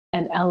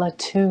and Ella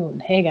Toone.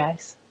 Hey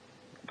guys.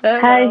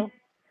 Hello.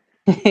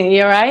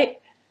 You all right?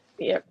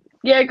 Yep.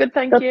 Yeah, good,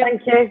 thank Good, you.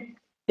 thank you.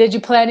 Did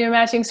you plan your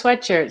matching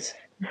sweatshirts?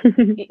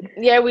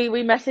 Yeah, we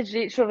messaged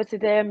each other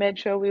today and made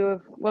sure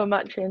we're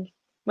matching.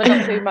 We're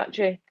not too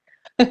matchy.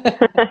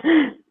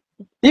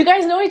 You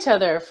guys know each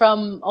other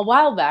from a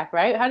while back,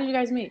 right? How did you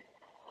guys meet?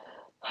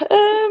 It's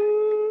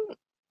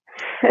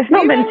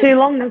not We been always too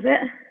long, has it?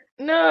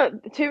 no,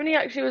 Tooney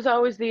actually was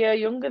always the year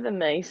younger than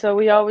me, so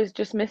we always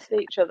just missed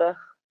each other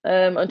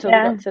until we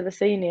Yeah. got to the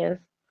seniors.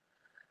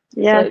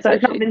 So Yeah, it's so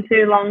it's not actually been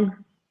too long.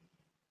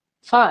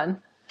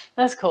 Fun.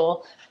 That's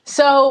cool.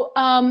 So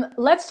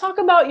let's talk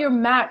about your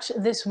match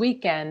this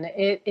weekend.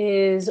 It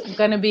is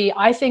going to be,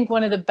 I think,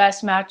 one of the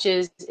best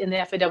matches in the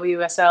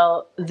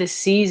FAWSL this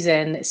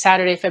season,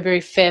 Saturday,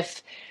 February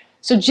 5th.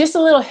 So just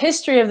a little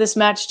history of this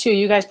match, too.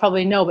 You guys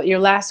probably know, but your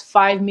last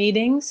 5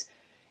 meetings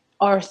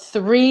are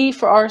 3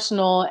 for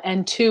Arsenal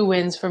and 2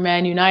 wins for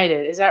Man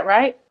United. Is that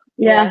right?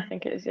 yeah, Yeah. I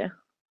think it is, yeah.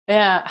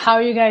 Yeah. How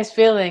are you guys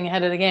feeling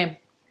ahead of the game?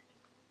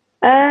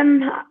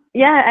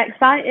 Yeah,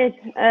 excited.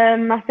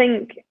 I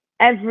think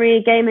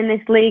every game in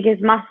this league is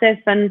massive,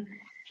 and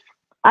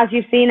as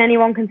you've seen,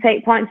 anyone can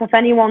take points off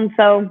anyone.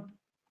 So,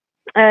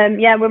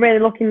 yeah, we're really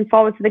looking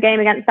forward to the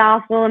game against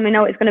Arsenal, and we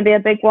know it's going to be a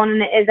big one,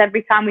 and it is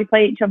every time we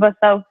play each other.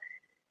 So,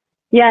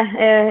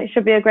 yeah, it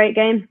should be a great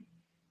game.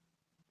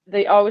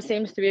 There always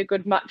seems to be a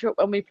good matchup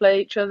when we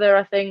play each other.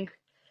 I think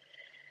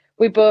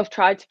we both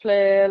tried to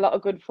play a lot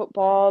of good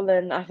football,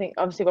 and I think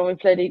obviously when we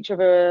played each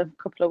other a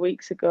couple of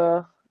weeks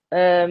ago,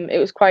 it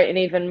was quite an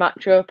even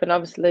matchup, and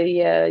obviously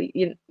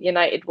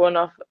United won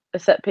off a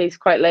set piece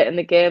quite late in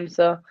the game.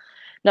 So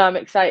no, I'm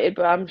excited,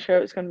 but I'm sure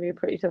it's going to be a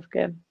pretty tough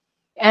game.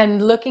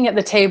 And looking at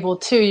the table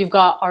too, you've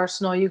got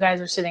Arsenal. You guys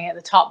are sitting at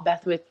the top,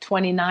 Beth, with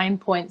 29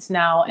 points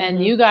now,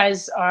 and you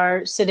guys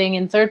are sitting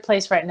in third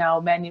place right now,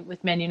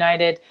 with Man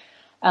United,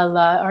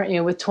 aren't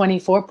you, with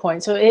 24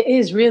 points? So it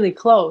is really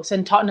close,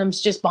 and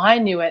Tottenham's just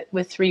behind you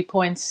with 3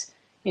 points,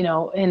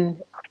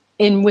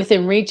 in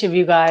within reach of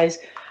you guys.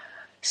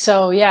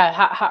 So yeah,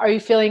 how are you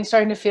feeling?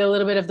 Starting to feel a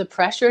little bit of the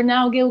pressure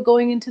now, Gil,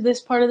 going into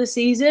this part of the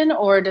season,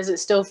 or does it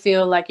still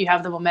feel like you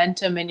have the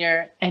momentum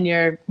and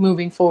you're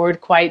moving forward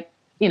quite,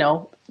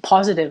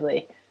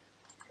 positively?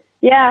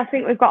 Yeah, I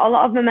think we've got a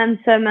lot of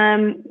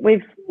momentum.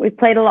 We've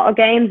played a lot of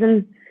games,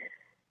 and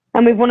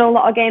we've won a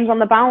lot of games on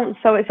the bounce.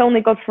 So it's only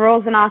good for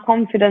us and our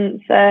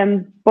confidence.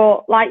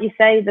 But like you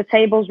say, the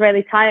table's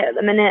really tight at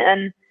the minute,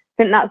 and I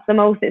think that's the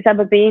most it's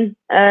ever been.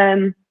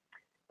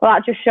 But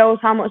that just shows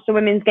how much the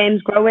women's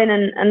game's growing,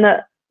 and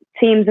that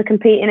teams are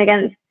competing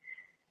against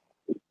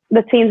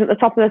the teams at the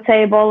top of the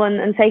table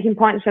and taking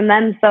points from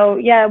them. So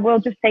yeah, we'll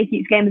just take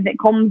each game as it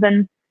comes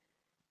and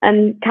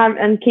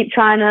keep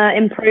trying to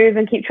improve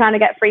and keep trying to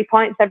get 3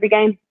 points every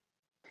game.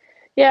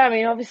 Yeah, I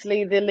mean,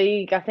 obviously the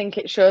league, I think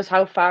it shows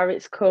how far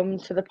it's come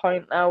to the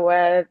point now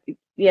where,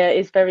 yeah,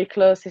 it's very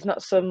close. There's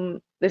not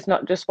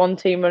just one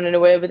team running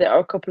away with it or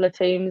a couple of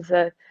teams.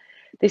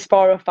 There's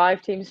 4 or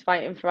 5 teams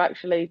fighting for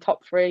actually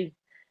top 3,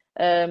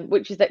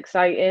 which is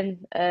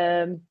exciting.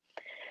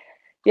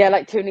 Yeah,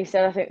 like Toone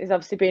said, I think there's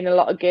obviously been a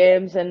lot of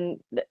games,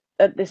 and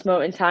at this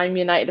moment in time,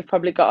 United have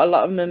probably got a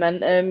lot of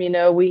momentum.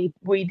 We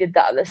did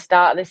that at the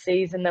start of the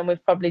season, then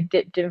we've probably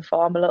dipped in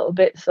form a little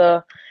bit.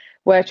 So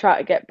we're trying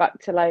to get back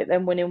to like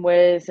them winning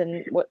ways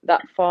and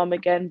that form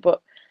again.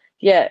 But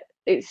yeah,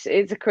 it's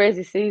a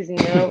crazy season.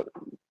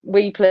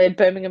 We played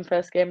Birmingham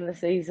first game of the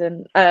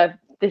season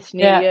this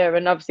new year,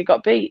 and obviously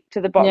got beat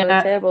to the bottom of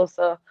the table.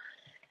 So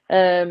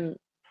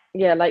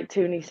yeah, like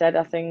Tooney said,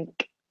 I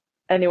think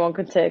anyone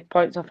can take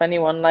points off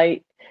anyone.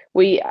 Like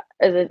we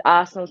as an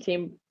Arsenal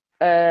team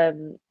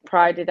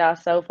prided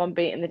ourselves on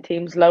beating the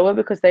teams lower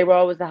because they were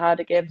always the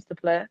harder games to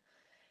play.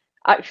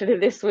 Actually,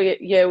 this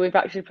year we've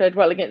actually played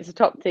well against the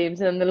top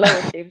teams, and the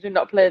lower teams we've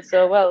not played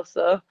so well.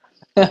 So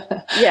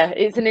yeah,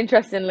 it's an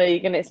interesting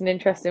league, and it's an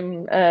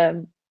interesting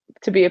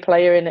to be a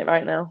player in it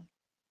right now.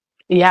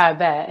 Yeah, I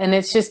bet. And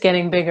it's just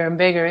getting bigger and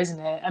bigger, isn't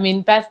it? I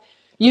mean, Beth,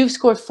 you've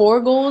scored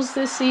 4 goals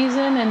this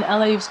season, and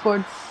Ella, you've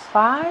scored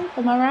 5.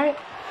 Am I right?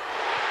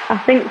 I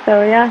think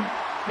so, yeah.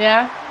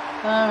 Yeah.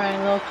 All right,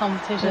 a little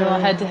competition, a little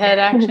head-to-head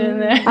action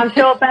there. I'm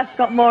sure Beth's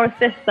got more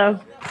assists though.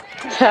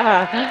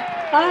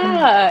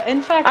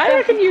 In fact, I Beth,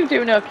 reckon you're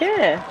doing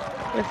okay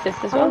with this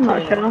as well. I'm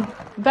not sure.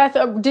 Beth,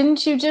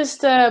 didn't you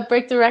just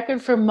break the record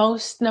for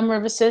most number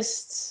of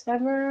assists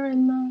ever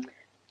in the?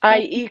 I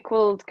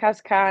equaled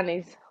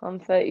Kazkani's on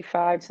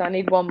 35, so I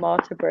need one more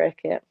to break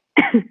it.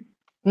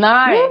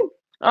 Nice.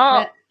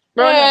 Oh,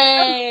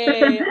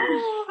 hey!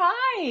 Oh,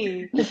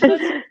 hi.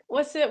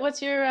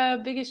 What's your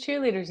biggest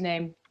cheerleader's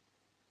name?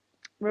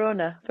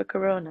 Rona for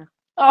Corona.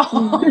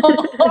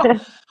 Oh,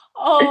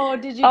 oh!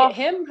 Did you get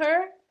him,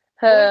 her?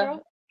 Her.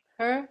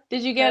 Her?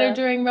 Did you get her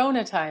during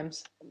Rona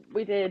times?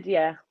 We did,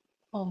 yeah.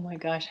 Oh my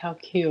gosh, how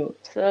cute!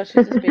 So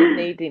she's just being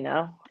needy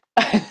now.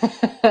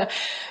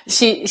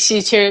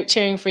 She's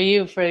cheering for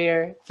you for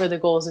the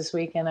goals this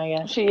weekend, I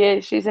guess. She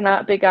is. She's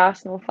a big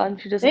Arsenal fan.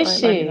 She doesn't Is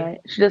like Man she?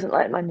 United. She doesn't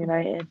like Man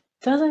United.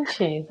 Doesn't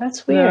she?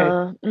 That's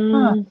weird. No.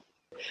 Huh.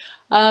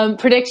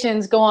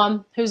 Predictions, go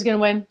on. Who's going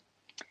to win?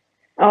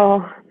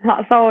 Oh,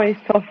 that's always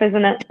tough,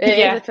 isn't it?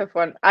 It is a tough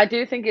one. I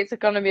do think it's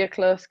going to be a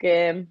close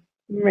game.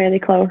 Really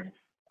close.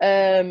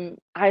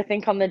 I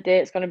think on the day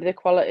it's going to be the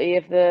quality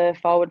of the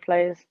forward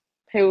players.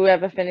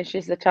 Whoever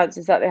finishes, the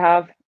chances that they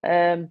have.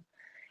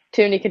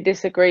 Toone could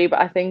disagree, but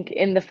I think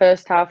in the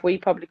first half we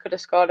probably could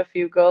have scored a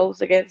few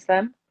goals against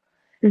them,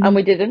 and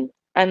we didn't.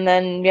 And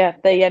then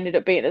they ended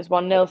up beating us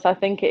 1-0. So I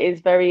think it is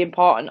very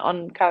important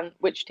on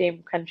which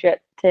team can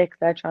take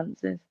their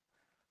chances.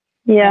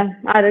 Yeah,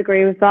 I'd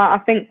agree with that. I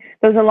think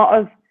there's a lot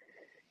of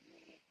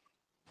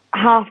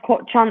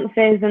half-cut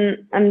chances,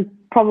 and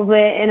probably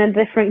in a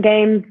different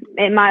game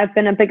it might have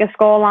been a bigger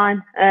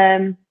scoreline.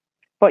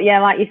 But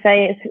yeah, like you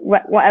say, it's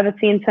whatever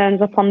team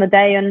turns up on the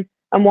day and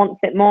wants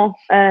it more.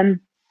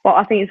 But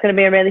I think it's going to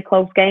be a really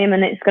close game,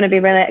 and it's going to be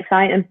really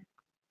exciting.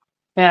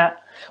 Yeah.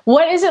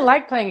 What is it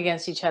like playing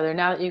against each other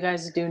now that you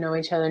guys do know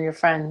each other and you're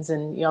friends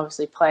and you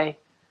obviously play,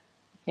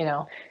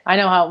 I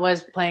know how it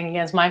was playing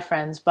against my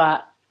friends,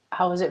 but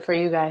how was it for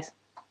you guys?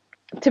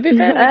 To be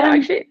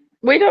fair,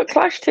 we don't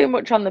clash too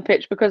much on the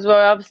pitch because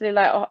we're obviously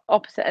like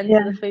opposite ends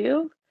of the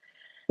field.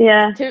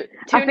 Yeah.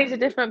 Toone's a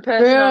different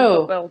person on a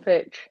football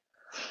pitch.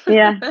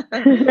 Yeah.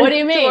 What do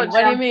you mean?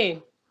 What do you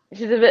mean?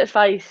 She's a bit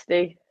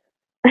feisty.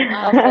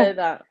 I'll say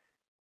that.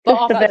 But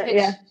off the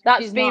pitch,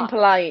 that's being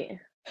polite.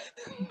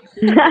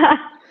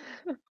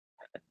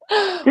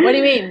 What do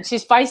you mean?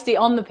 She's feisty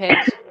on the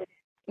pitch?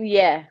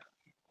 Yeah.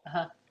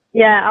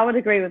 Yeah, I would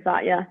agree with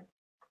that, yeah.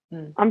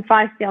 I'm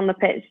feisty on the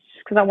pitch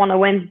because I want to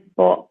win,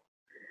 but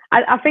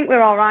I think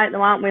we're all right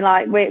though, aren't we?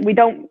 Like, we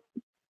don't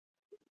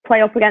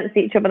play up against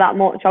each other that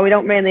much, or we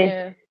don't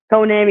really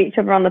go near each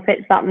other on the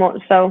pitch that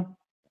much, so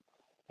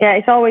yeah,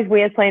 it's always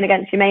weird playing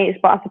against your mates,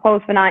 but I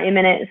suppose for 90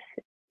 minutes,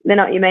 they're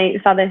not your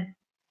mates, are they?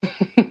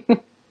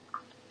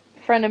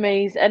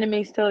 Frenemies,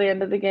 enemies till the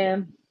end of the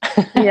game.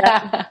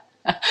 Yeah.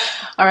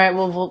 All right,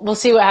 well, we'll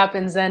see what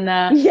happens then.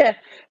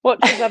 Watch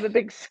us have a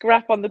big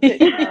scrap on the pitch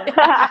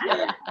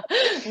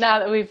now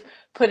that we've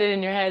put it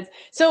in your heads.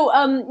 So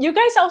you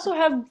guys also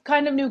have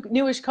kind of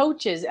newish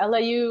coaches.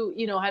 Ella, you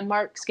had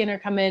Mark Skinner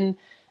come in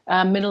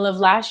middle of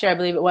last year, I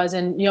believe it was,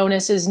 and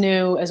Jonas is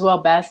new as well.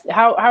 Beth,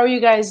 how are you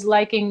guys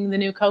liking the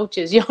new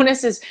coaches?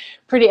 Jonas is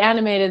pretty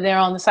animated there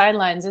on the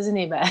sidelines, isn't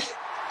he, Beth?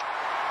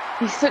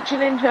 He's such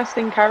an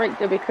interesting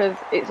character because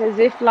it's as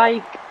if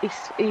like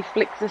he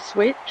flicks a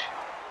switch.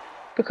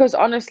 Because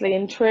honestly,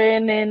 in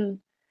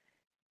training,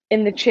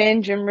 in the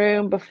changing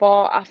room,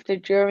 before, after,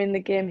 during the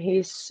game,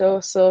 he's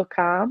so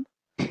calm.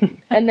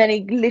 And then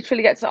he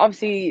literally gets,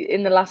 obviously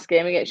in the last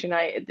game against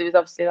United, there was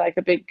obviously like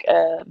a big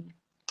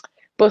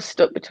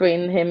bust up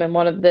between him and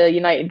one of the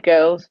United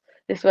girls.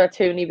 This is where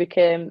Toone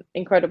became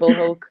Incredible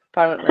Hulk,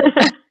 apparently.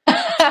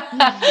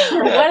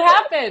 What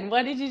happened?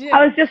 What did you do?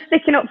 I was just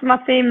sticking up for my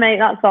teammate,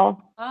 that's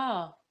all.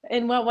 Oh,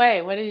 in what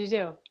way? What did you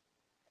do?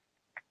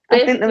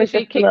 Basically,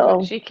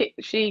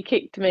 she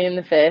kicked me in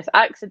the face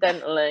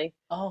accidentally,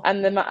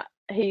 and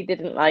he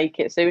didn't like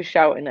it, so he was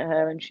shouting at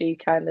her, and she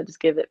kind of just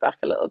gave it back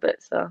a little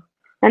bit. So,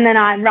 and then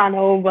I ran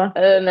over,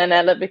 and then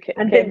Ella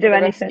came to the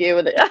rescue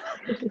with it.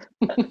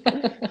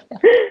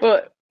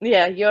 But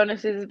yeah,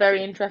 Jonas is a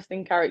very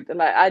interesting character.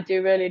 Like, I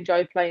do really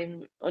enjoy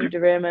playing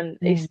under him and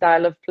his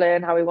style of play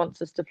and how he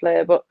wants us to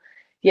play. But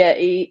yeah,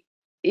 he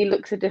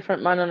looks a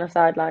different man on the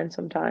sideline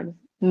sometimes.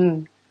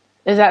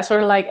 Is that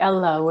sort of like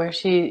Ella, where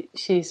she's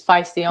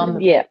feisty on the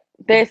pitch? Yeah,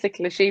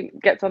 basically, she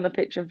gets on the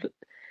pitch and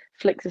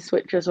flicks a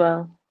switch as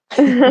well.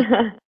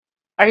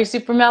 Are you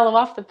super mellow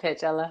off the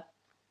pitch, Ella?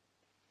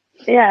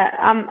 Yeah,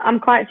 I'm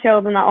quite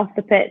chilled and that off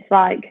the pitch.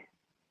 Like,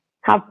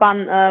 have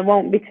banter,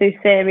 won't be too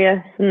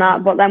serious and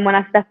that. But then when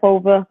I step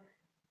over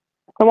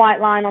the white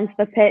line onto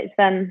the pitch,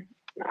 then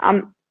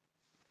I'm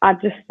a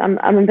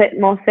bit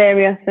more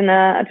serious, and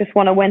I just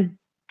want to win.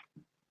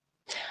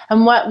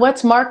 And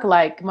what's Mark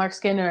like? Mark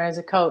Skinner as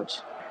a coach?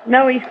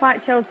 No, he's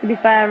quite chill, to be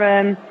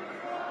fair.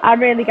 I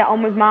really get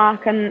on with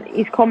Mark, and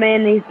he's come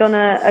in. He's done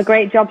a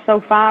great job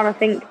so far. I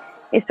think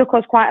it took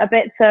us quite a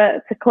bit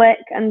to click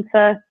and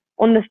to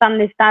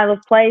understand his style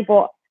of play,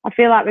 but I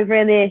feel like we've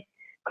really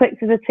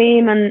clicked as a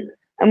team, and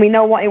we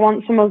know what he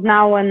wants from us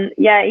now. And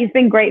yeah, he's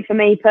been great for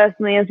me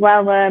personally as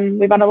well.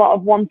 We've had a lot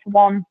of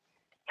one-to-one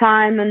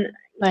time, and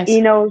nice.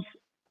 he knows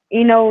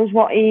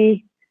what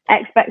he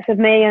expects of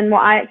me and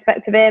what I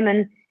expect of him,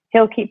 and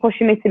he'll keep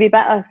pushing me to be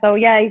better. So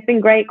yeah, he's been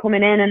great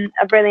coming in, and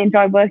I've really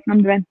enjoyed working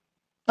under him.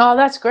 Oh,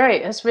 that's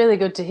great. That's really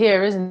good to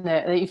hear, isn't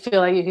it? That you feel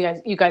like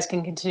you guys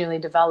can continually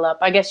develop.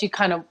 I guess you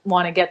kind of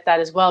want to get that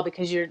as well,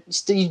 because you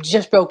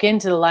just broke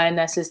into the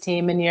Lionesses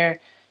team, and you're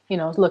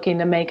looking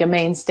to make a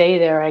mainstay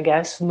there, I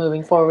guess,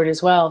 moving forward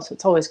as well. So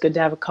it's always good to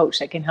have a coach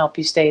that can help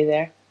you stay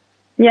there.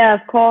 Yeah,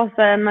 of course.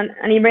 And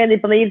he really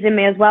believes in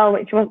me as well,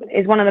 which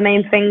is one of the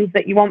main things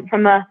that you want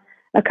from a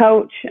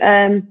coach.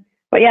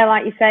 But yeah,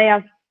 like you say,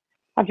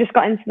 I've just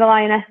got into the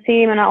Lioness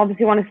team, and I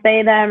obviously want to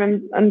stay there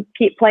and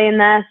keep playing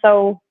there.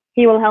 So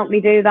he will help me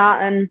do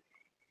that, and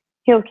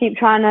he'll keep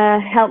trying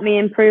to help me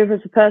improve as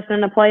a person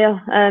and a player,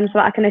 so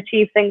that I can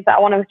achieve things that I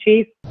want to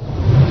achieve.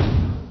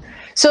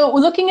 So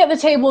looking at the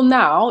table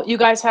now, you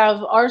guys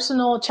have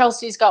Arsenal,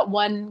 Chelsea's got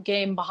one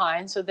game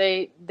behind, so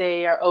they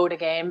are owed a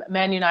game.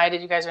 Man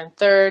United, you guys are in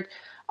third.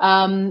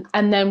 And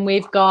then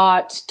we've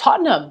got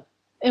Tottenham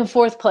in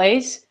fourth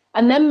place,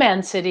 and then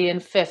Man City in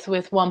fifth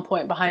with 1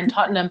 point behind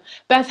Tottenham.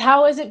 Beth,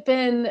 how has it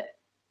been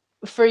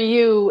for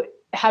you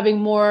having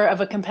more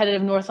of a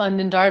competitive North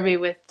London derby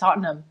with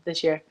Tottenham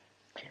this year?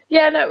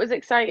 Yeah, no, it was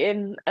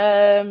exciting.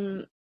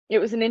 It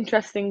was an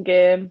interesting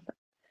game.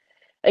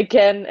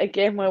 Again, a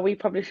game where we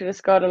probably should have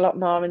scored a lot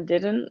more and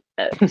didn't.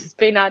 It's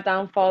been our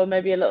downfall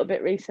maybe a little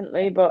bit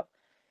recently, but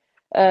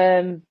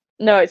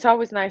no, it's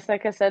always nice.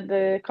 Like I said,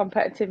 the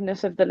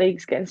competitiveness of the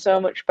league's getting so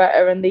much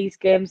better, and these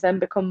games then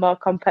become more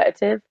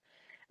competitive.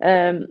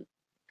 So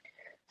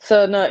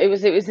no, it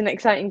was an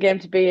exciting game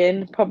to be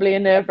in. Probably a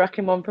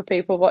nerve-wracking one for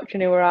people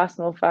watching who were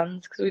Arsenal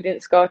fans because we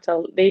didn't score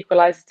till the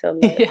equaliser till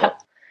late. Yeah.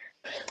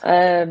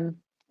 But,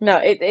 no,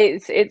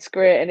 it's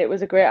great, and it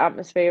was a great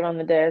atmosphere on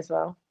the day as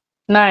well.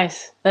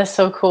 Nice. That's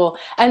so cool.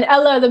 And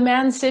Ella, the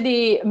Man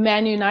City,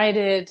 Man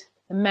United,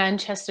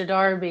 Manchester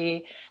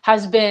derby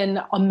has been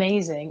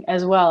amazing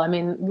as well. I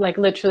mean, like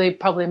literally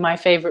probably my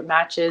favorite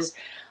matches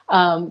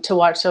to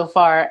watch so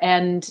far.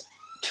 And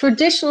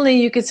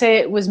traditionally, you could say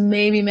it was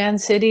maybe Man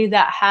City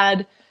that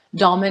had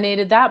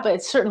dominated that, but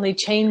it's certainly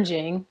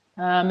changing.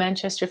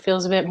 Manchester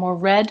feels a bit more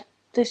red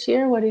this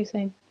year. What do you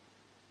think?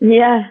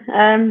 Yeah,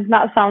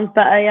 that sounds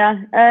better.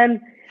 Yeah,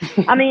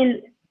 I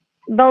mean,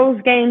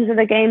 those games are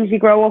the games you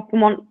grow up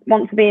and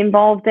want to be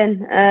involved in.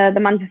 The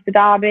Manchester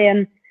derby,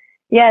 and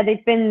yeah,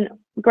 they've been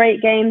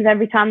great games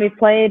every time we've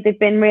played. They've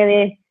been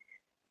really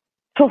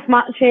tough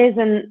matches,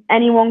 and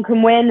anyone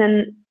can win.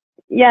 And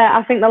yeah,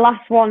 I think the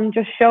last one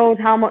just showed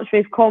how much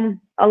we've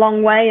come a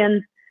long way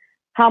and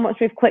how much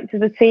we've clicked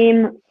as a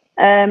team.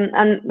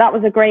 And that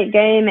was a great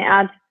game. It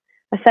had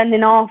a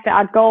sending off, it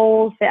had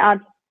goals, it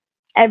had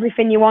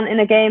everything you want in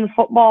a game of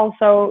football.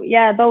 So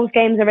yeah, those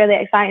games are really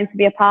exciting to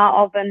be a part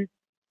of, and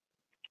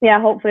yeah,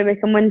 hopefully we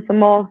can win some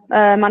more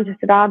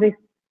Manchester derbies.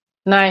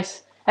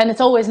 Nice. And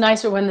it's always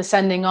nicer when the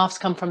sending offs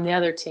come from the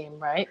other team,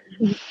 right?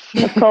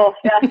 Of course,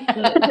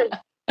 yeah.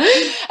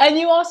 And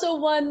you also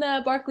won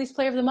Barclays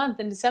Player of the Month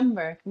in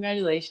December.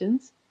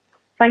 Congratulations.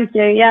 Thank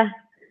you. Yeah,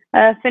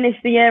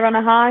 finished the year on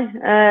a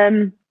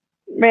high.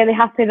 Really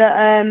happy that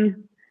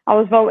I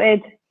was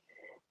voted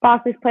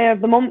Barclays Player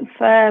of the Month,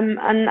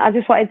 and I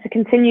just wanted to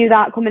continue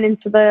that coming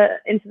into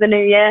the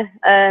new year.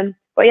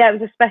 But yeah, it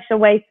was a special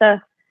way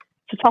to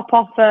top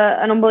off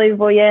an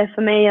unbelievable year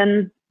for me,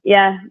 and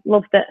yeah,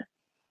 loved it.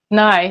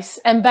 Nice.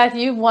 And Beth,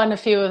 you've won a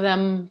few of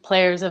them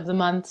Players of the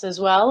Month as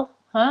well,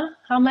 huh?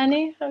 How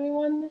many have you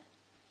won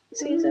this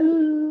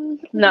season?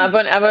 No,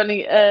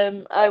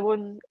 I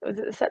won, was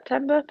it the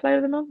September Player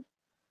of the Month?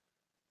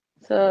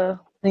 So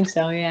I think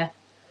so, yeah.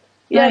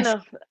 yeah, Nice.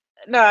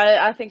 no,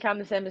 I think I'm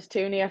the same as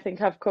Toone. I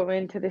think I've come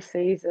into this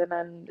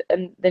season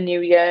and the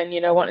new year,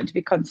 and wanting to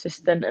be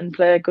consistent and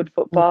play good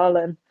football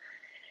and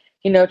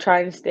try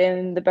and stay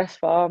in the best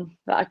form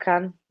that I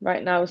can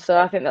right now. So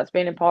I think that's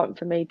been important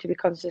for me to be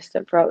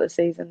consistent throughout the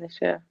season this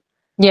year.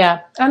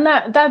 Yeah, and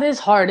that is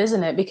hard,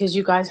 isn't it? Because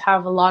you guys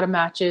have a lot of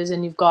matches,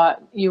 and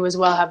you as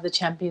well have the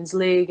Champions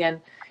League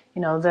and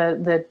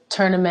the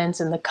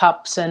tournaments and the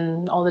cups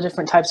and all the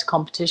different types of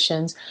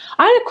competitions.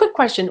 I had a quick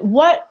question.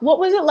 What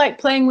was it like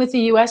playing with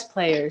the US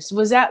players?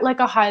 Was that like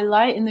a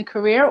highlight in the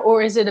career,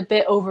 or is it a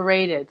bit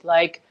overrated?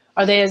 Like,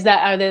 are they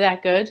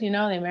that good? The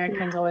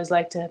Americans always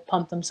like to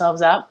pump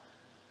themselves up.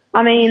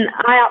 I mean,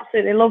 I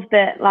absolutely loved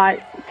it.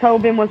 Like,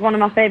 Tobin was one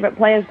of my favourite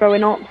players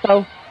growing up,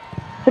 so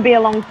to be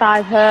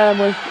alongside her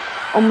was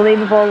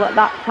unbelievable at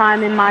that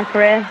time in my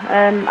career.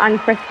 And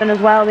Kristen as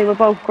well. They were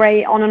both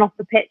great on and off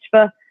the pitch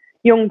for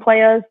young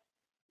players.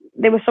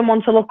 They were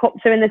someone to look up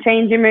to in the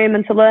changing room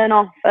and to learn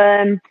off.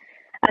 And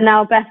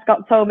now Beth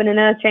got Tobin in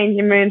her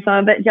changing room, so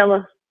I'm a bit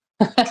jealous.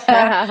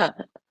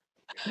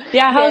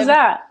 Yeah, how's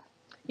that?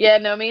 Yeah,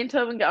 no, me and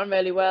Tobin get on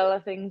really well. I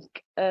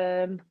think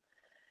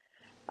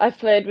I've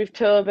played with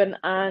Tobin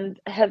and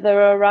Heather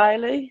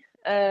O'Reilly.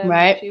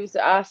 Right. She was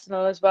at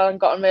Arsenal as well and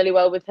got on really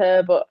well with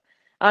her, but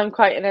I'm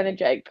quite an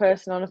energetic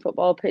person on a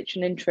football pitch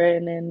and in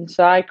training,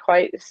 so I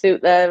quite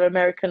suit their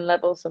American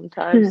level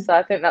sometimes. So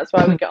I think that's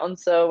why we get on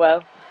so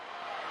well.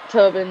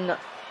 Tobin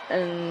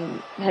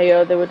and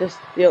Heyo, they were just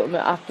the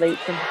ultimate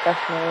athletes and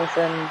professionals,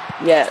 and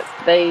yeah,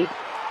 they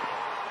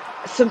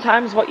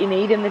sometimes what you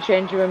need in the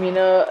changing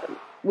room.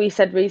 We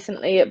said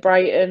recently at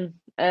Brighton,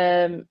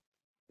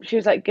 she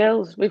was like,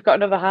 girls, we've got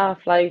another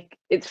half, like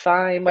it's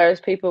fine, whereas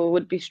people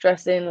would be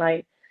stressing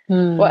like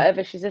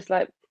whatever. She's just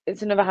like,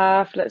 it's another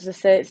half, let's just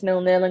say it's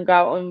 0-0 and go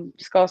out and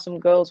score some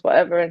goals,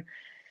 whatever. And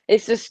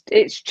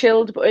it's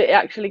chilled, but it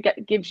actually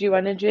gives you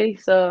energy.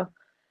 So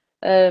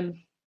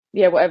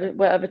yeah,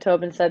 whatever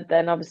Tobin said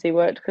then obviously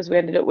worked, because we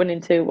ended up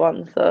winning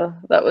 2-1, so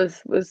that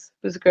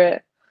was great.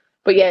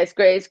 But yeah, it's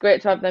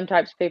great to have them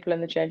types of people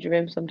in the changing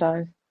room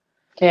sometimes.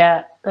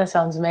 Yeah, that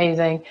sounds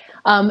amazing.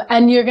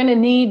 And you're going to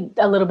need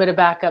a little bit of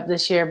backup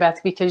this year, Beth,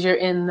 because you're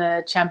in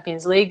the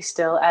Champions League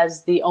still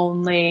as the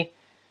only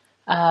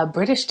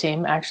British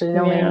team, actually, the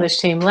only English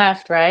team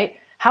left, right?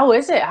 How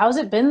is it? How's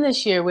it been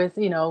this year with,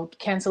 you know,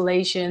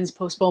 cancellations,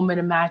 postponement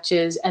of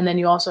matches, and then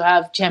you also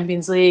have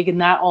Champions League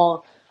and that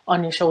all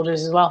on your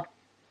shoulders as well?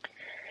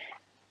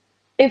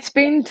 It's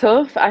been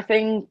tough. I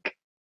think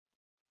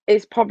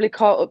it's probably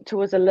caught up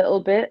to us a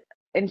little bit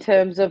in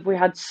terms of we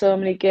had so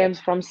many games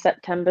from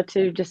September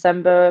to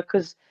December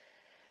because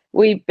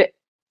we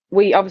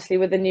we obviously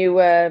with the new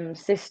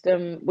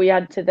system we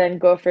had to then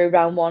go through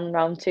round one,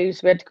 round two. So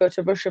we had to go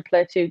to Russia,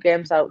 play 2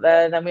 games out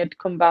there, then we had to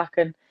come back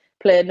and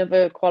play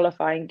another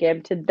qualifying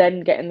game to then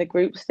get in the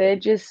group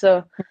stages.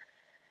 So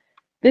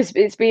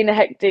it's been a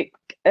hectic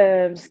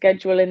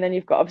schedule, and then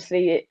you've got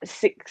obviously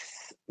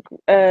 6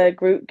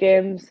 group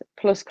games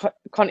plus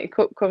Conti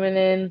Cup coming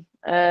in,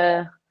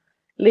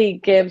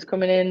 league games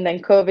coming in.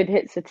 Then COVID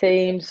hits the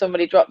team,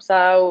 somebody drops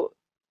out,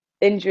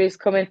 injuries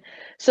coming.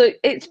 So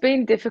it's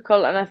been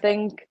difficult, and I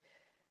think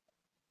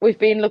we've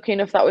been lucky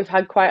enough that we've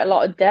had quite a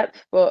lot of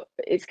depth, but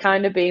it's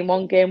kind of been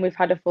one game we've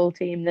had a full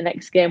team, the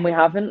next game we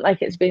haven't.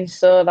 Like it's been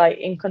so like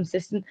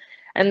inconsistent,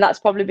 and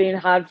that's probably been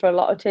hard for a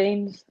lot of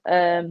teams.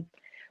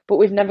 But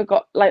we've never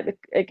got like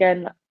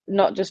again,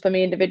 not just for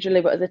me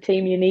individually, but as a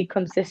team, you need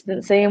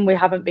consistency, and we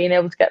haven't been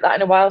able to get that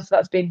in a while, so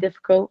that's been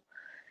difficult.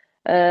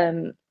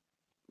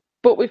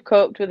 But we've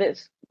coped with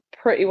it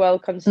pretty well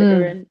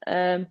considering.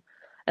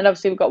 And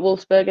obviously we've got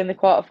Wolfsburg in the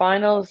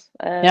quarterfinals.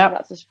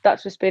 Yep.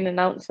 That's just been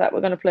announced that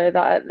we're going to play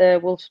that at the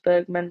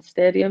Wolfsburg Men's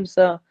Stadium.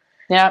 So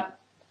Yeah.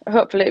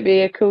 hopefully it'll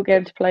be a cool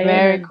game to play in.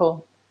 Very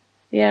cool.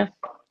 Yeah,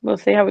 we'll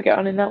see how we get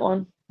on in that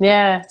one.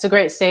 Yeah, it's a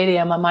great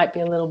stadium. I might be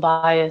a little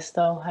biased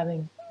though,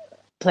 having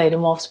played in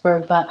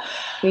Wolfsburg, but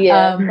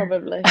yeah,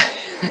 probably.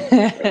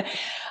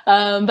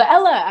 But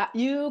Ella,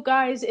 you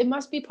guys, it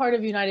must be part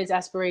of United's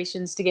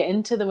aspirations to get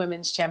into the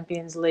Women's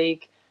Champions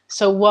League.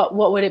 So what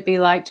would it be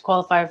like to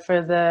qualify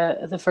for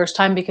the first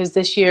time? Because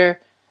this year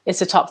it's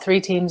the top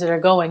 3 teams that are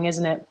going,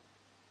 isn't it?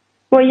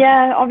 Well,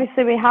 yeah,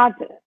 obviously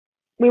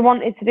we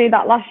wanted to do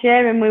that last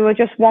year, and we were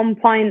just 1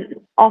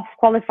 point off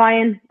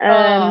qualifying.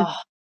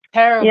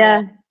 Terrible.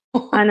 Yeah,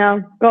 I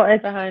know. Got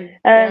it. Behind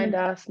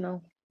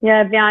Arsenal.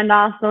 Yeah, behind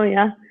Arsenal,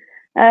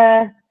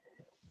 yeah.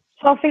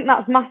 So I think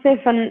that's massive,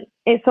 and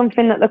it's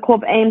something that the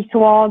club aims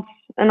towards,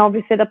 and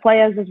obviously the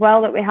players as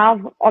well that we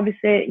have.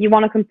 Obviously, you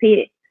want to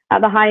compete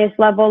at the highest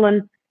level,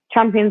 and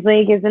Champions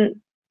League is an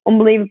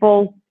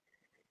unbelievable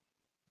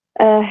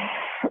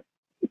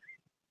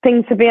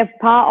thing to be a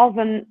part of,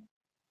 and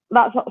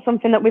that's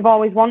something that we've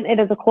always wanted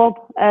as a club.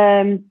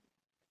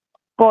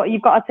 But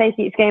you've got to take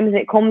each game as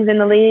it comes in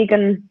the league,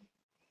 and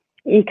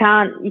you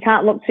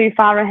can't look too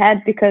far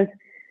ahead because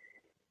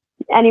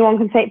anyone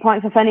can take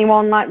points off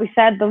anyone. Like we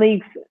said, the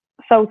league's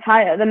so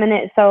tight at the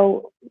minute,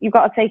 so you've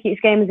got to take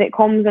each game as it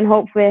comes, and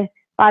hopefully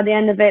by the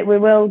end of it we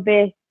will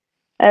be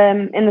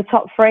in the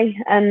top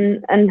 3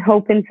 and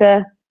hoping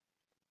to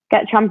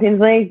get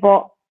Champions League.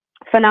 But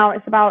for now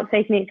it's about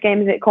taking each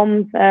game as it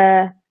comes.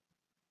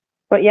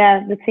 But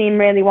yeah, the team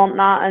really want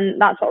that,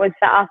 and that's what we've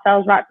set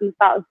ourselves right from the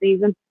start of the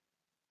season.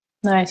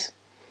 Nice.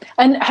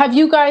 And have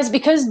you guys,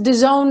 because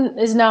DAZN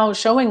is now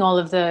showing all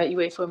of the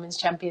UEFA Women's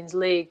Champions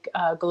League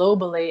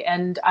globally,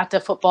 and Atta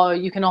Football,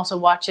 you can also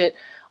watch it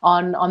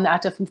on the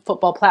Atta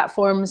Football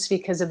platforms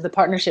because of the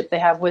partnership they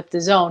have with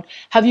DAZN.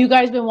 Have you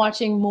guys been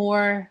watching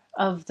more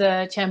of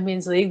the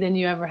Champions League than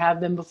you ever have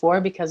been before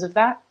because of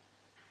that?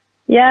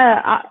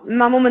 Yeah,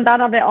 my mum and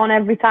dad have it on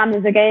every time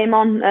there's a game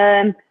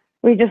on.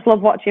 We just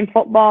love watching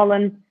football,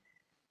 and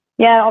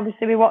yeah,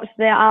 obviously we watched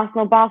the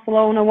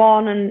Arsenal-Barcelona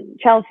one and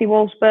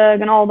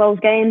Chelsea-Wolfsburg and all those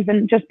games,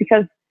 and just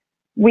because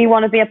we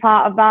want to be a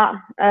part of that,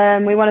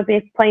 we want to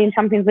be playing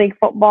Champions League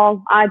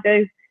football. I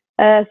do.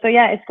 So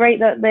yeah, it's great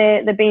that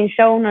they're being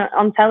shown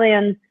on telly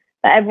and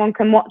that everyone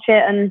can watch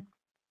it. And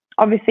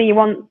obviously you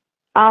want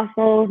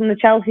Arsenal's and the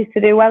Chelsea's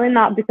to do well in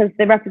that because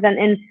they're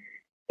representing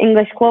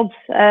English clubs.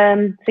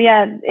 So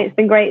yeah, it's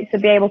been great to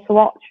be able to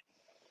watch.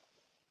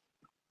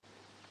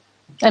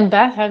 And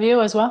Beth, have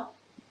you as well?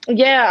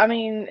 Yeah, I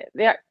mean,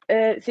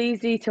 it's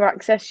easy to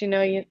access.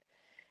 I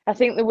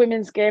think the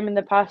women's game in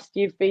the past,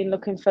 you've been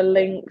looking for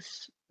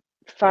links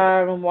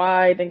far and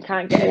wide and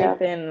can't get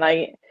anything.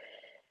 Like,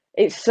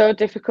 it's so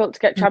difficult to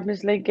get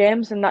Champions League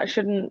games, and that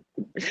shouldn't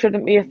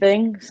be a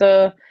thing.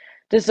 So,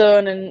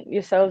 DAZN and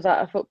yourselves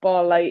at a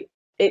football, like,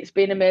 it's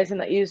been amazing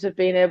that you have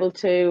been able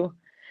to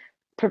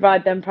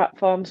provide them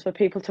platforms for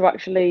people to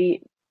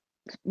actually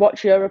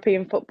watch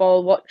European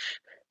football,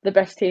 watch the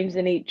best teams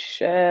in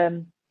each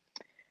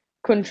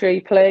country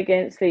play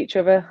against each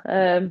other.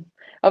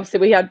 Obviously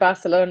we had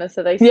Barcelona,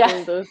 so they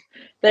schooled us.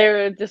 They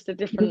were just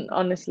a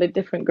honestly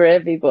different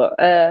gravy, but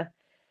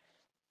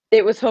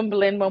it was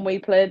humbling when we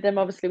played them.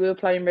 Obviously we were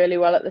playing really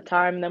well at the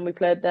time, and then we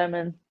played them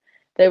and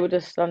they were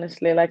just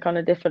honestly like on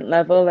a different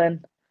level,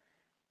 and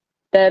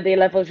they're the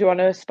levels you want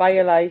to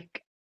aspire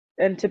like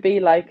and to be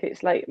like.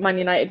 It's like Man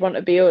United want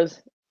to be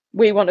us.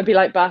 We want to be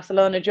like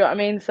Barcelona, do you know what I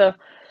mean? So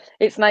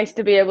it's nice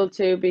to be able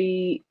to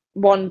be,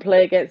 1,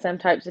 play against them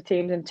types of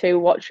teams, and 2,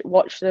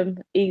 watch them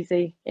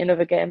easy in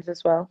other games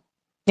as well.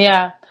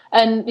 Yeah.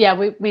 And yeah,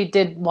 we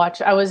did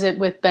watch. I was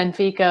with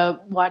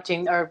Benfica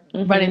watching or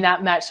running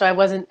that match, so I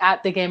wasn't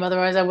at the game.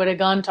 Otherwise, I would have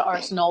gone to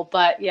Arsenal.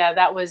 But yeah,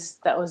 that was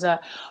a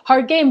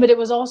hard game. But it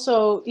was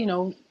also,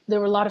 there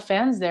were a lot of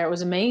fans there. It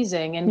was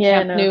amazing. And Yeah,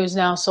 Camp no. Nou is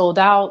now sold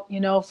out.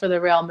 For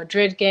the Real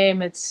Madrid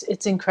game, it's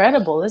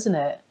incredible, isn't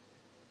it?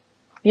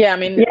 Yeah, I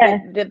mean, Yeah.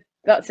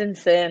 that's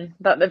insane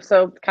that they've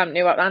sold Camp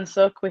Nou out and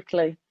so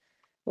quickly.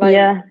 Like,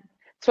 Yeah.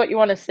 it's what you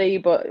want to see,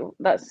 but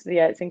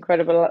it's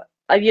incredible.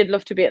 You'd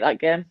love to be at that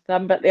game. I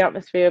bet the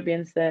atmosphere would be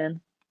insane.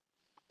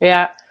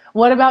 Yeah.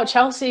 What about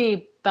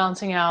Chelsea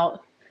bouncing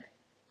out?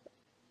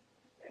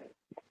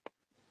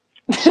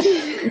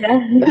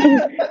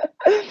 Yeah.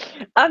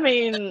 I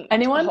mean,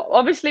 Anyone?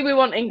 obviously we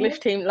want English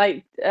team,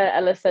 like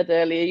Ella said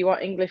earlier, you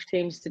want English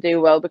teams to do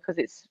well because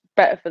it's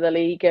better for the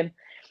league, and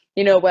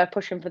we're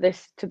pushing for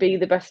this to be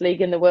the best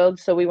league in the world,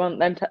 so we want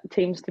them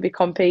teams to be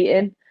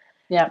competing.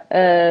 Yeah.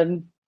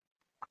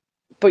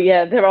 But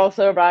yeah, they're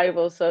also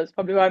rivals, so it's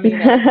probably why I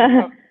mean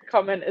I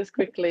comment as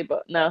quickly,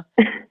 but no.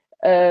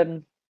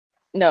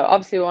 No,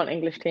 obviously we want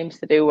English teams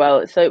to do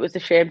well, so it was a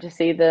shame to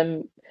see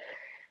them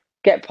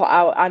get put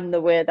out, and the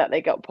way that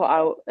they got put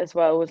out as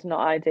well was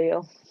not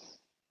ideal.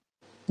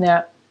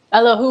 Yeah.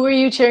 Ella, who were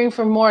you cheering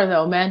for more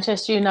though?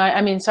 Manchester United,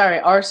 I mean, sorry,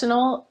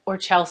 Arsenal or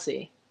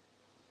Chelsea?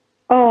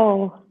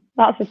 Oh,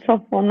 that's a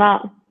tough one,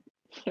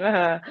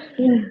 that.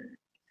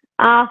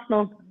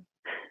 Arsenal.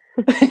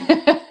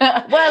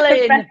 Well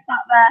in.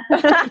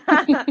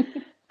 There.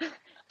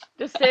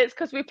 Just say it's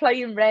because we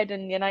play in red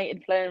and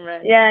United play in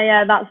red.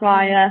 Yeah, that's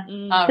why, yeah.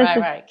 Oh,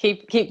 right.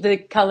 Keep the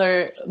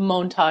color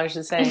montage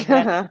the same.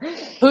 Yeah.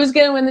 Who's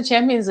going to win the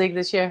Champions League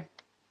this year?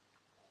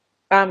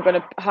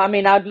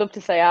 I'd love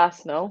to say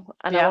Arsenal,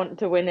 and Yeah. I want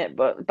to win it,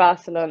 but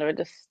Barcelona are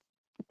just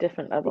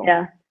different level.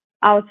 Yeah,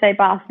 I would say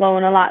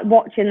Barcelona. Like,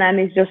 watching them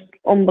is just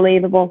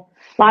unbelievable.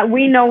 Like,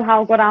 we know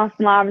how good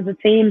Arsenal are as a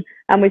team,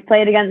 and we've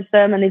played against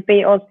them and they've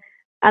beat us.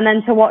 And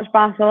then to watch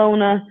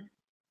Barcelona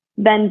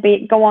then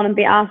go on and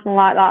beat Arsenal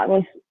like that I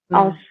was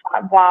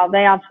like, wow,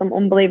 they have some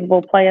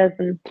unbelievable players,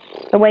 and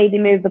the way they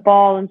move the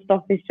ball and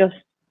stuff is just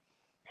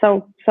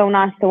so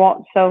nice to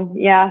watch. So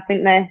yeah, I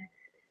think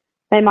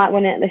they might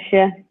win it this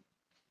year.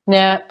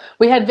 Yeah,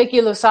 we had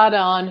Vicky Losada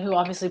on, who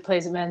obviously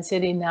plays at Man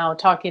City now,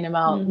 talking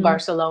about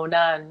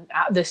Barcelona and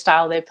the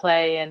style they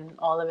play and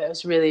all of it. It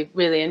was really,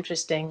 really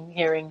interesting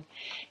hearing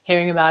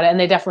about it. And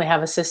they definitely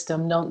have a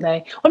system, don't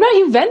they? What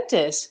about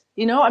Juventus?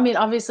 I mean,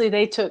 obviously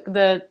they took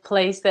the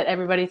place that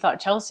everybody thought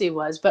Chelsea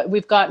was, but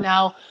we've got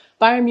now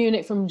Bayern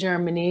Munich from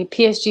Germany,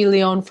 PSG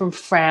Lyon from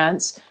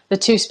France, the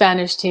two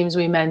Spanish teams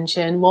we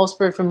mentioned,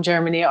 Wolfsburg from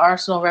Germany,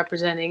 Arsenal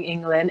representing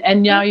England,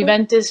 and now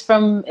Juventus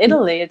from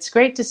Italy. It's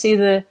great to see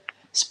the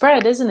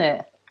spread, isn't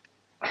it?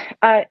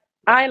 I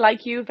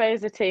like Juve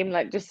as a team,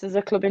 like just as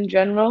a club in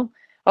general.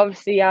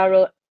 Obviously,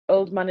 our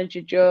old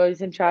manager Joe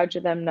is in charge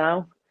of them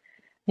now.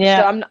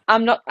 Yeah. So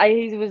I'm not.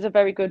 He was a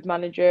very good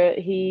manager.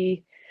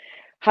 He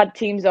had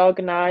teams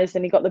organised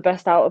and he got the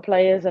best out of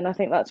players, and I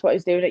think that's what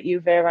he's doing at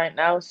Juve right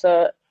now.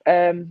 So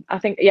I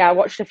think I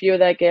watched a few of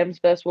their games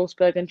versus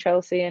Wolfsburg and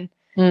Chelsea,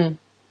 and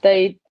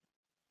they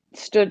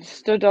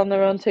stood on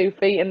their own 2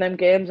 feet in them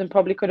games and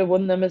probably could have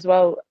won them as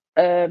well.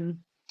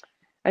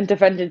 And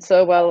defended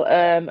so well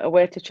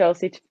away to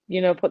Chelsea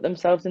to put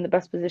themselves in the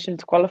best position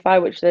to qualify,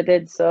 which they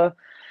did. So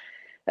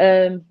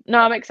no,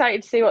 I'm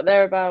excited to see what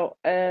they're about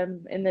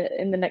in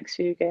the next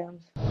few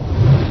games.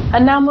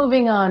 And now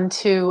moving on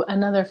to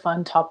another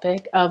fun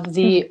topic of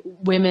the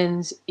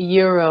Women's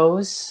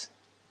Euros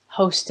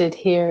hosted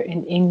here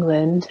in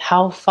England.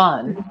 How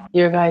fun,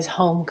 your guys'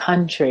 home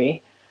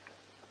country.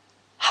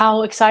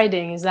 How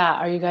exciting is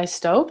that? Are you guys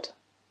stoked?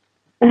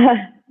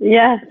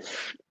 Yeah,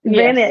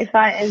 really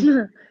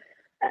exciting.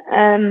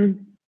 I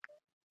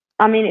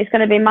mean, it's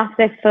going to be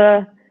massive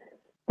for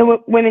the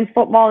women's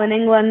football in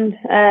England.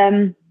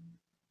 And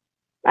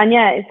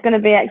yeah, it's going to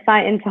be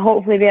exciting to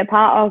hopefully be a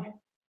part of,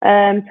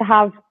 to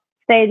have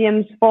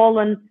stadiums full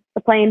and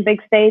to play in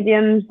big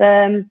stadiums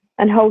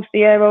and host the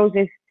Euros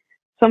is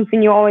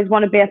something you always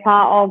want to be a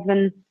part of.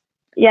 And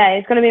yeah,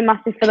 it's going to be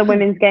massive for the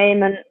women's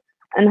game,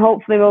 and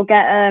hopefully we'll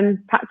get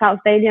packed out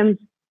stadiums.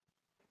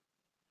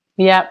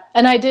 Yeah,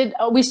 and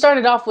we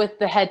started off with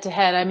the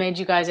head-to-head. I made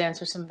you guys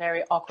answer some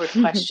very awkward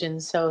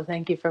questions, so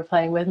thank you for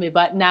playing with me.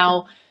 But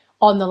now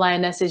on the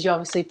Lionesses, you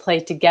obviously play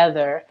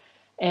together,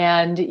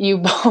 and you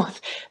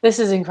both, this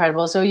is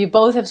incredible. So you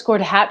both have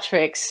scored hat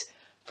tricks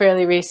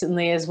fairly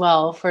recently as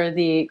well for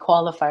the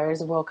qualifiers,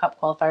 the World Cup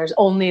qualifiers,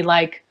 only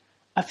like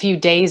a few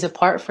days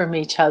apart from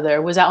each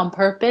other. Was that on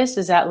purpose?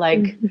 Is that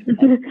like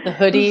the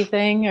hoodie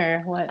thing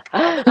or what?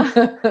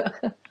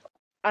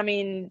 I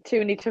mean,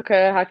 Toone took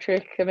a hat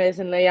trick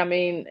amazingly. I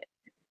mean,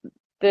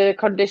 the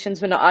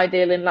conditions were not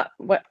ideal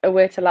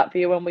away to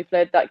Latvia when we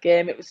played that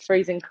game. It was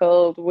freezing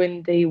cold,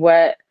 windy,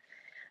 wet.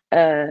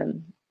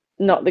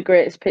 Not the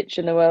greatest pitch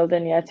in the world.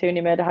 And yeah,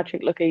 Toone made a hat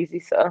trick look easy.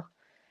 So.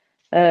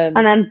 And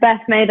then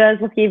Beth made hers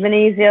look even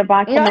easier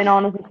by coming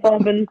on as a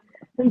sub and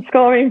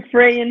scoring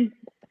 3. And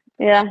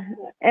yeah,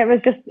 it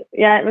was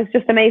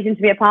just amazing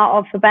to be a part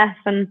of for Beth.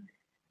 And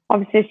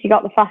obviously she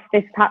got the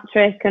fastest hat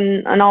trick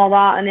and all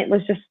that, and it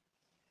was just,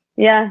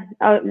 yeah,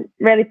 I'm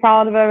really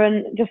proud of her,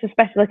 and just a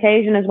special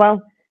occasion as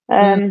well.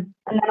 And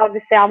then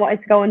obviously I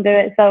wanted to go and do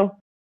it, so.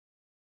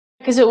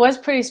 Because it was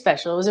pretty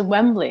special. It was in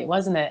Wembley,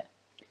 wasn't it?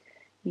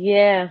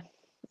 Yeah.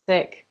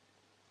 Sick.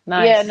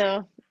 Nice. Yeah,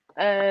 no.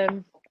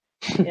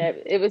 Yeah,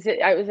 it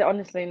was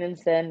honestly an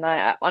insane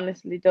night. I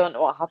honestly don't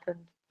know what happened.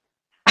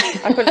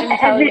 I couldn't even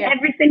tell you.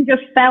 Everything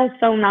just fell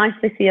so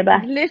nicely for you,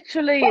 Beth.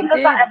 Literally, when it does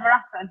did. that ever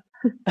happen?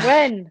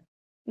 When?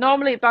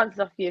 Normally it bounces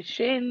off your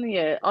shin.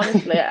 Yeah,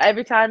 honestly,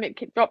 every time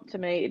it dropped to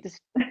me, it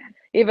just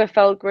either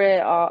felt great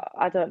or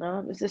I don't know.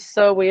 It was just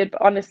so weird.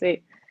 But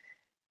honestly,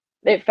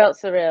 it felt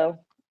surreal.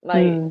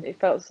 Like it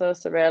felt so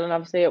surreal, and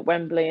obviously at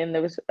Wembley, and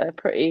there was a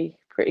pretty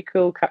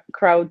cool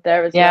crowd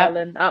there as well,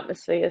 and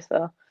atmosphere.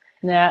 So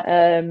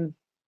yeah,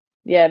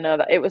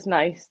 no, it was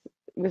nice.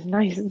 It was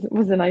nice. It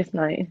was a nice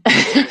night.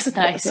 It was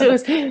nice.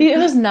 It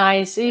was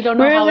nice. You don't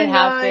know really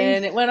how it nice.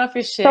 happened. It went off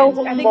your shins.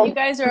 I think you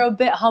guys are a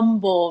bit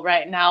humble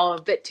right now,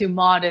 a bit too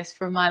modest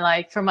for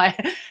my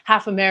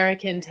half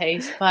American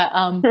taste. But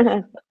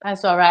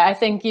that's all right. I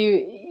think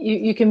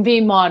you can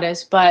be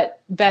modest.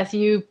 But Beth,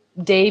 you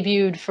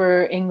debuted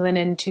for England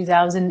in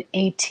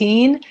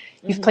 2018.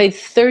 You've played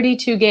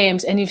 32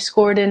 games and you've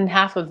scored in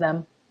half of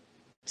them.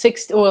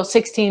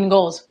 16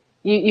 goals.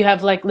 You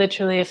have like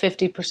literally a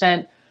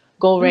 50%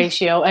 goal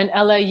ratio. And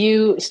Ella,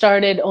 you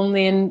started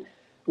only in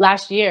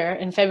last year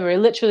in February,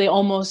 literally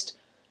almost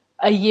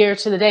a year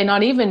to the day,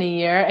 not even a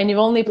year. And you've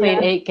only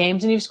played 8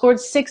 games and you've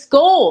scored 6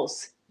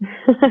 goals.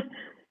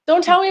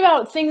 Don't tell me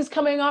about things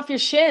coming off your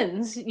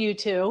shins, you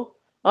two.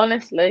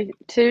 Honestly,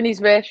 Toone's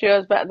ratio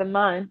is better than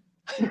mine.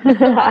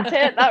 I'll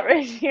take that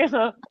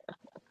ratio.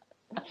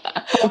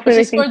 Hopefully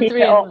we can keep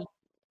it up.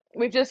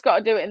 We've just got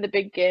to do it in the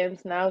big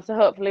games now. So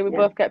hopefully we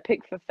both get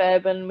picked for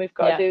Feb, and we've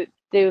got to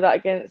do that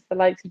against the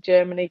likes of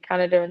Germany,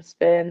 Canada, and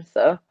Spain.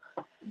 So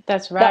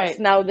that's right. That's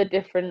now the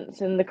difference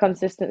in the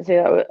consistency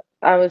that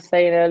I was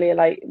saying earlier.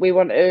 Like we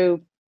want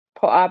to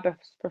put our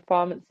best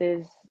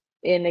performances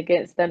in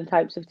against them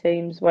types of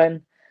teams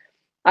when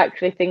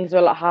actually things are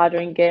a lot harder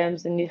in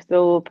games, and you're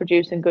still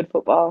producing good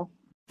football.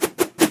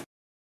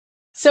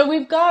 So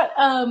we've got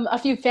a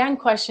few fan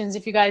questions,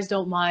 if you guys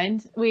don't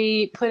mind.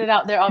 We put it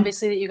out there,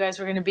 obviously, that you guys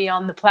were going to be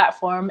on the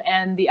platform,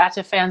 and the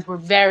ATA fans were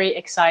very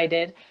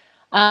excited.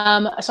 So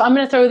I'm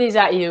going to throw these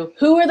at you.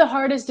 Who are the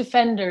hardest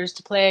defenders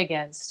to play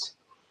against?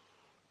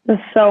 There's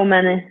so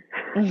many.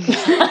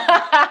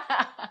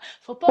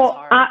 Football's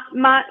hard.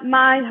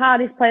 My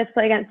hardest player to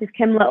play against is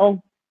Kim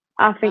Little.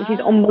 I think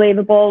she's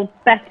unbelievable.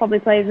 Beth probably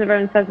plays with her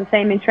and says the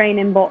same in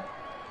training, but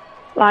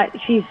like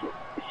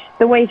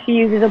the way she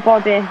uses her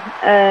body,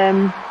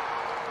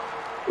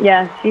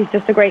 she's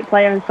just a great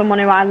player and someone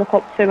who I look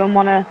up to and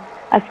want to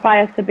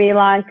aspire to be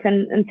like,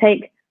 and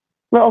take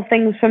little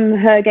things from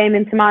her game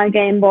into my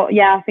game. But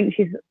yeah, I think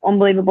she's an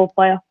unbelievable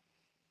player.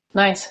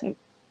 Nice.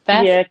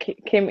 Beth? Yeah,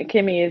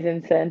 Kimmy is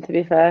insane, to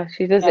be fair.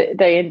 She does it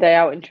day in, day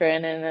out in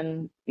training,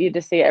 and you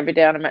just see it every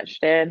day on a match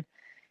day. And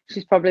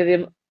she's probably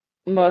the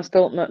most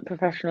ultimate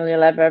professional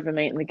you'll ever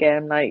meet in the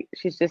game. Like,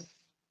 she's just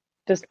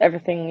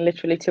everything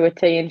literally to a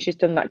T, and she's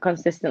done that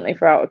consistently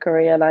throughout her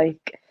career.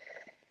 Like,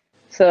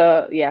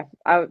 so yeah,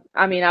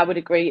 I mean, I would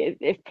agree.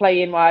 If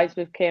playing wise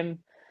with Kim,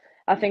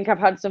 I think I've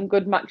had some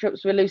good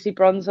matchups with Lucy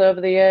Bronze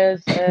over the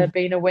years,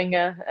 being a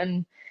winger,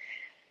 and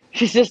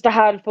she's just a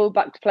hard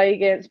fullback to play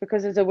against,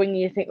 because as a winger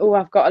you think, oh,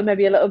 I've got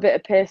maybe a little bit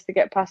of pace to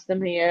get past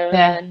them here, and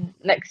then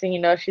next thing you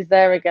know, she's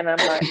there again. I'm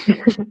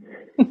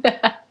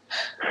like,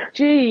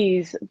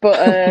 geez.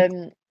 But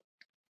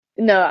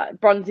no,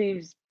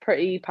 Bronzy's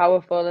pretty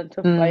powerful and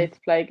tough player to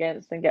play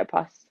against and get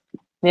past.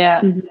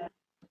 Yeah.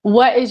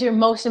 What is your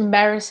most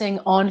embarrassing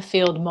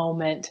on-field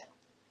moment?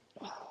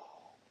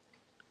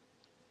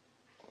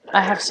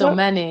 I have so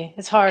many.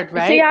 It's hard,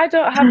 right? See, I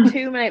don't have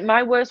too many.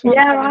 My worst one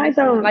is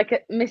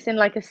missing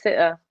like a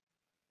sitter.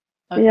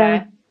 Okay.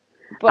 Yeah.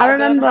 But I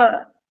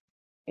remember.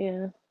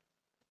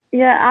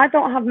 Yeah, I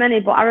don't have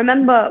many, but I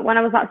remember when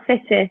I was at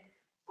City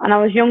and I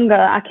was younger,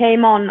 I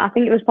came on. I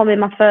think it was probably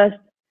my first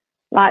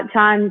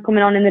time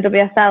coming on in the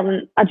WSL,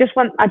 and I just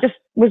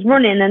was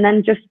running and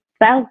then just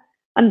fell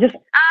and just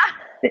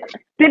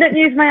didn't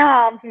use my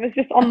arms. It was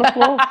just on the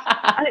floor,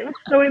 and it was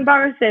so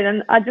embarrassing.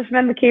 And I just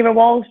remember Kira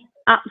Walsh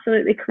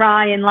absolutely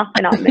crying,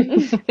 laughing at me.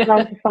 And I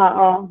was just like,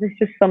 oh, this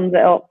just sums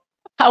it up.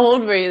 How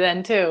old were you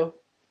then, too?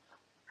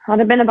 I'd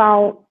have been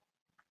about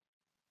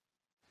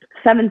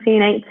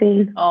 17,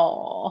 18.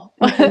 Oh.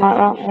 Something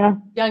like that, yeah.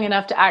 Young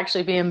enough to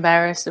actually be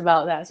embarrassed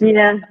about that.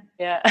 Yeah.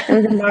 Yeah. It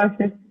was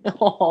embarrassing.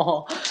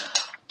 Oh.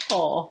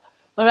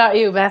 What about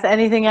you, Beth?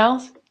 Anything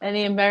else?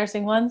 Any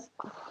embarrassing ones?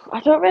 I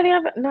don't really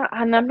have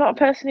and I'm not a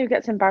person who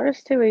gets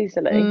embarrassed too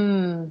easily.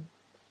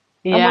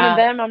 Yeah. I'm one of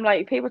them. I'm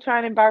like, people try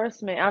and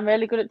embarrass me. I'm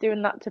really good at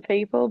doing that to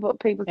people, but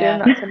people doing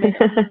that to me.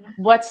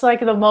 What's like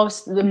the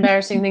most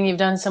embarrassing thing you've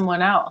done to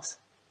someone else?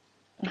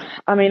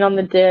 I mean, on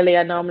the daily,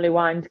 I normally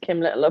wind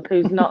Kim Little up,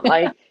 who's not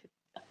like,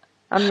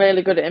 I'm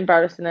really good at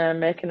embarrassing her and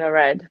making her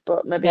red,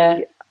 but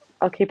maybe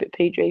I'll keep it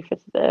PG for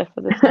today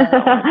for this.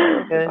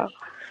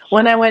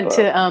 When I went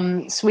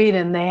to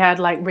Sweden, they had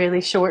like really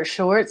short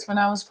shorts when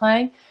I was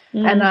playing,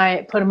 and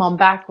I put them on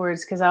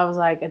backwards because I was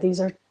like, these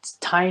are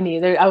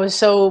tiny. I was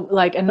so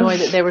like annoyed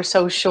that they were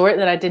so short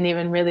that I didn't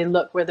even really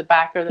look where the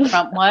back or the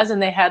front was,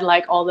 and they had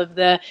like all of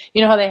the,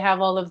 you know how they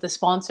have all of the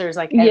sponsors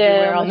like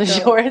everywhere on the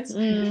shorts.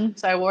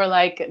 So I wore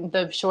like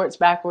the shorts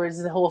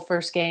backwards the whole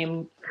first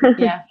game.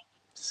 Yeah,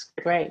 it's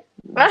great.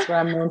 That's what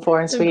I'm known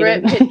for in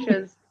Sweden. Great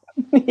pictures.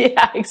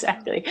 Yeah,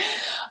 exactly.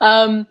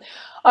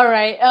 All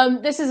right.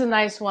 This is a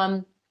nice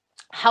one.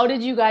 How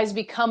did you guys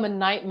become a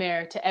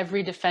nightmare to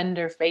every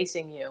defender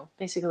facing you?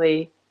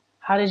 Basically,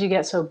 how did you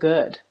get so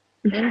good?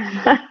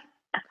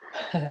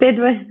 Did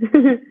we?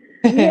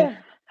 Yeah,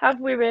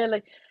 have we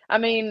really? I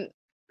mean,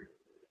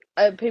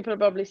 people are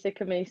probably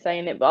sick of me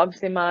saying it, but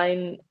obviously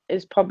mine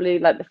is probably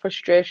like the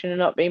frustration of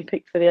not being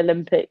picked for the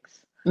Olympics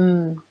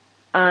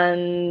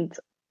and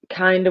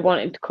kind of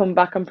wanting to come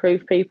back and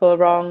prove people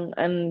wrong,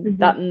 and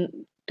that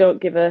don't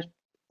give a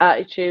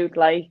attitude,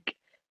 like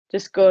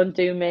just go and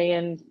do me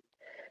and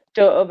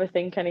don't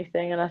overthink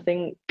anything. And I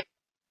think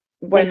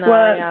when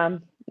I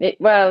am,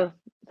 well,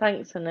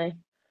 thanks, honey.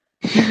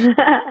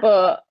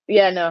 But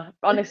yeah, no,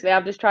 honestly,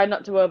 I've just tried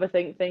not to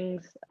overthink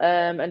things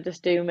and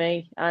just do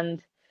me.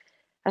 And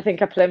I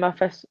think I play my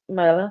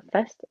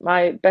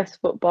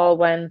best football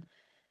when,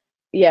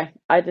 yeah,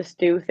 I just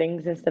do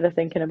things instead of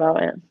thinking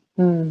about it.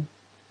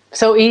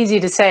 So easy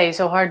to say,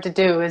 so hard to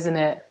do, isn't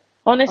it?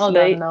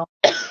 Honestly, well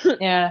done,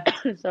 yeah.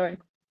 Sorry.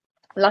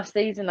 Last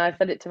season, I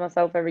said it to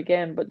myself every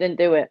game, but didn't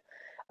do it,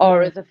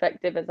 or as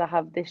effective as I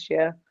have this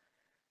year.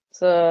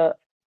 So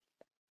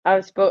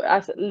I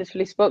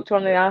literally spoke to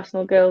one of the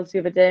Arsenal girls the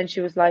other day, and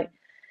she was like,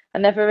 "I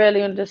never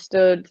really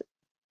understood.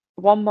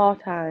 One more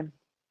time."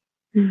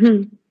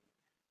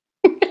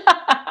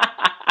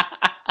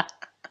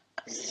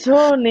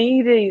 So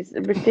needy, it's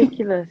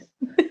ridiculous.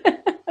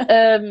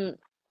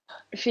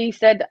 She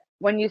said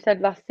when you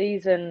said last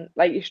season,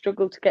 like you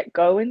struggled to get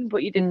going,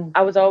 but you didn't.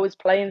 I was always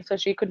playing, so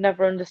she could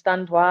never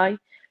understand why.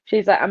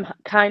 She's like, I'm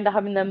kind of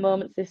having them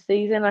moments this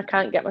season. I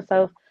can't get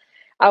myself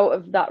out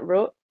of that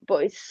rut,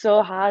 but it's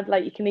so hard.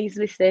 Like you can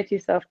easily say to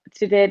yourself,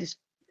 today just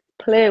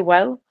play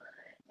well,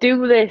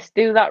 do this,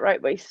 do that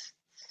right, but it's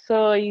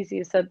so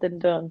easier said than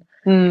done.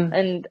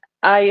 And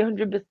I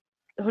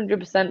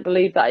 100%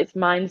 believe that it's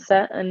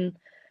mindset, and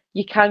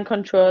you can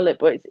control it,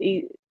 but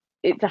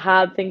it's a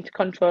hard thing to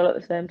control at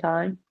the same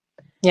time.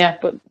 Yeah.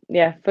 But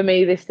yeah, for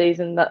me this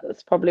season,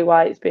 that's probably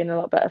why it's been a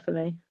lot better for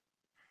me.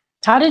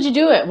 How did you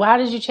do it? How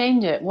did you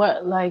change it?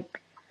 What, like,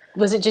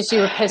 was it just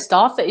you were pissed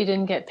off that you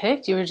didn't get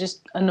picked? You were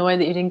just annoyed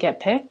that you didn't get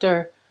picked?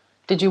 Or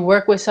did you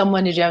work with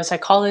someone? Did you have a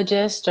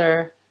psychologist?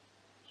 Or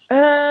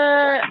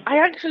I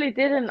actually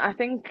didn't. I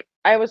think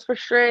I was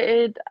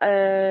frustrated.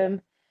 I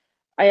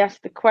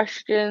asked the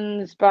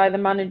questions by the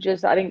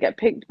managers that I didn't get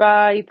picked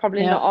by.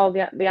 Probably not all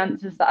the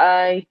answers that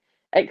I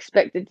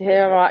expected to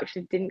hear, or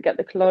actually didn't get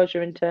the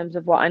closure in terms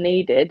of what I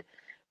needed.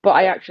 But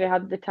I actually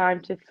had the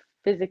time to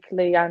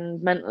physically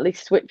and mentally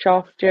switch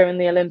off during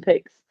the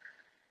Olympics,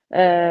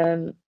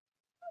 and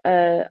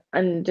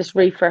just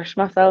refresh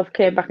myself.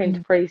 Came back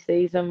into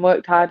pre-season,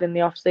 worked hard in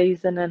the off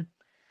season, and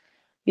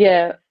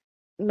yeah,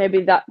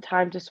 maybe that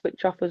time to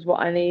switch off was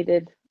what I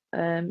needed.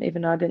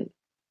 Even though I didn't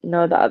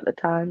know that at the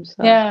time.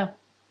 So. Yeah.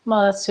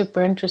 Well, that's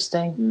super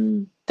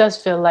interesting. It does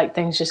feel like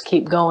things just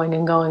keep going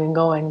and going and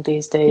going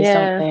these days,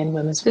 don't they, in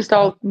women's football? Just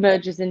all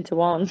merges into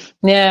one.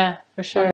 Yeah, for sure.